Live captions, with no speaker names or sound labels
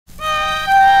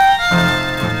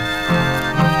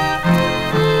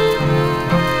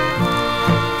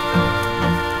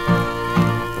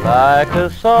Like a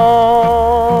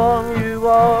song, you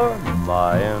are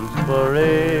my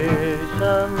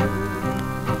inspiration.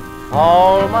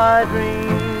 All my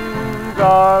dreams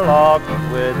are locked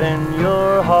within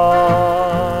your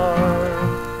heart.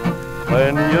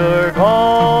 When you're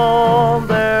gone,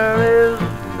 there is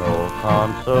no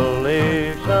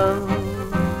consolation,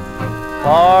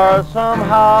 for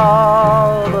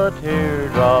somehow the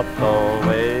teardrops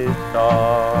always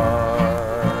start.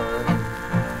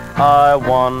 I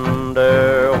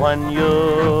wonder when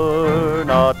you're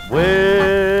not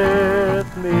with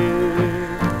me,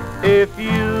 if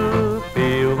you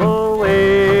feel the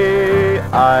way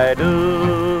I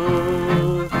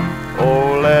do.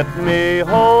 Oh, let me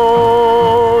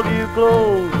hold you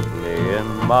closely in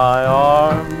my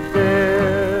arms,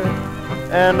 dear,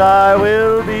 and I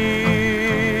will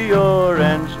be your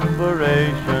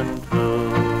inspiration too.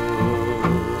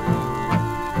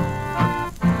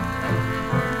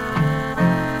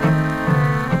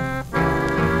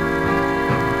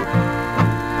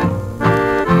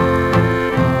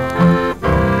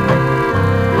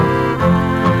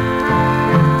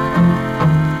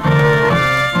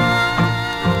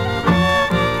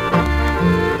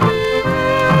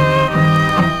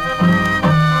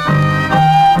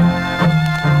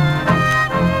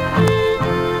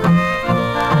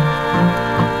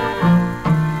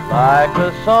 Like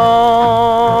a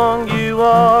song, you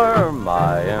are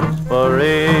my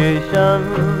inspiration.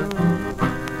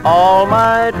 All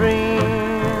my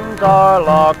dreams are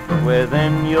locked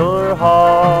within your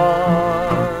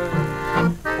heart.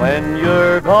 When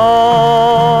you're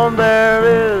gone, there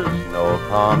is no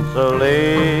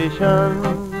consolation,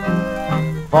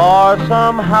 for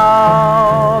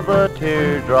somehow the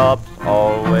teardrops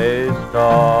always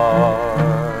start.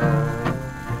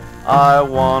 I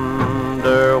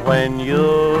wonder when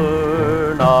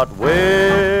you're not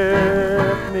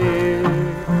with me,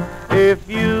 if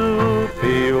you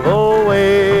feel the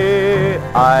way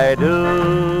I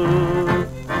do.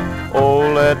 Oh,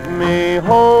 let me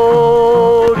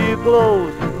hold you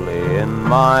closely in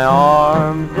my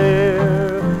arms,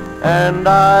 dear, and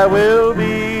I will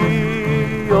be